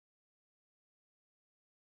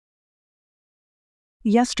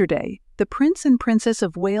Yesterday, the Prince and Princess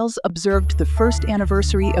of Wales observed the first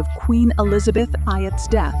anniversary of Queen Elizabeth I's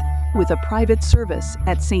death with a private service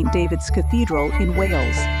at St. David's Cathedral in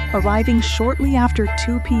Wales. Arriving shortly after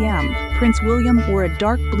 2 p.m., Prince William wore a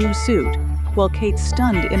dark blue suit, while Kate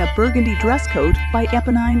stunned in a burgundy dress coat by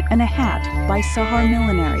Eponine and a hat by Sahar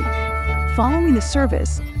Millinery. Following the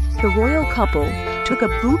service, the royal couple took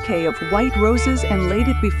a bouquet of white roses and laid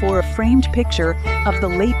it before a framed picture of the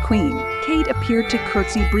late Queen. Kate appeared to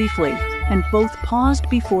curtsy briefly, and both paused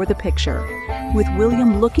before the picture, with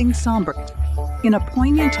William looking somber. In a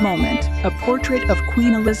poignant moment, a portrait of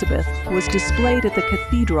Queen Elizabeth was displayed at the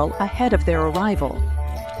cathedral ahead of their arrival.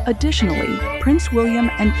 Additionally, Prince William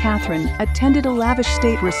and Catherine attended a lavish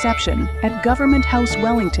state reception at Government House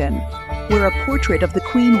Wellington, where a portrait of the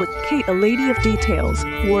Queen with Kate, a lady of details,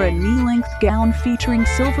 wore a knee-length gown featuring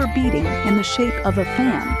silver beading in the shape of a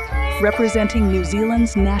fan, representing New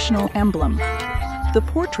Zealand's national emblem. The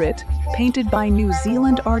portrait, painted by New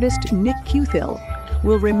Zealand artist Nick Cuthill,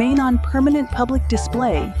 will remain on permanent public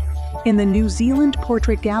display in the New Zealand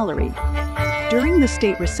Portrait Gallery. During the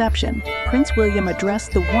state reception, Prince William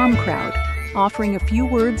addressed the warm crowd, offering a few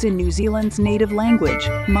words in New Zealand's native language,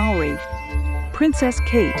 Maori. Princess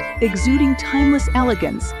Kate, exuding timeless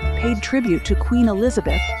elegance, paid tribute to Queen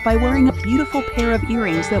Elizabeth by wearing a beautiful pair of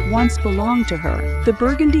earrings that once belonged to her. The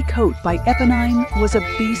burgundy coat by Eponine was a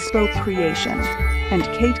bespoke creation, and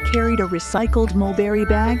Kate carried a recycled mulberry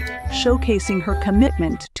bag, showcasing her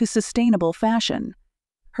commitment to sustainable fashion.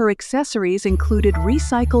 Her accessories included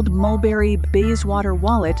recycled mulberry Bayswater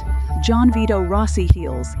wallet, John Vito Rossi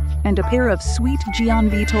heels, and a pair of sweet Gian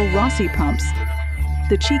Vito Rossi pumps.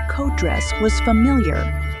 The cheap coat dress was familiar,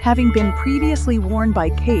 having been previously worn by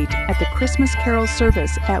Kate at the Christmas Carol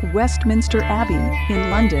service at Westminster Abbey in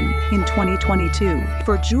London in 2022.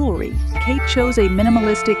 For jewelry, Kate chose a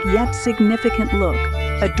minimalistic yet significant look,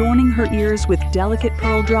 adorning her ears with delicate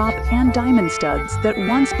pearl drop and diamond studs that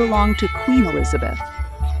once belonged to Queen Elizabeth.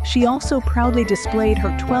 She also proudly displayed her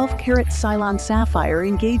 12-carat Ceylon sapphire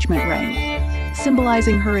engagement ring,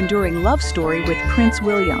 symbolizing her enduring love story with Prince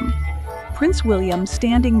William. Prince William,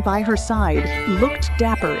 standing by her side, looked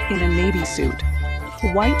dapper in a navy suit,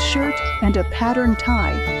 white shirt, and a patterned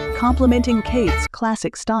tie, complementing Kate's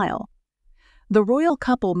classic style. The royal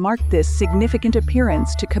couple marked this significant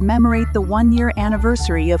appearance to commemorate the one-year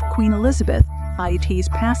anniversary of Queen Elizabeth I's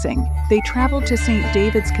passing. They traveled to St.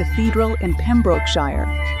 David's Cathedral in Pembrokeshire,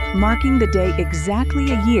 marking the day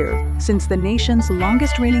exactly a year since the nation's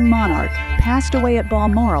longest-reigning monarch passed away at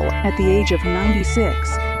Balmoral at the age of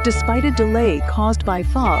 96. Despite a delay caused by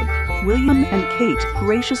fog, William and Kate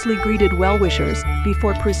graciously greeted well-wishers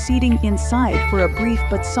before proceeding inside for a brief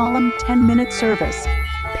but solemn 10-minute service,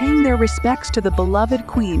 paying their respects to the beloved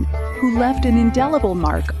Queen, who left an indelible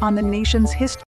mark on the nation's history.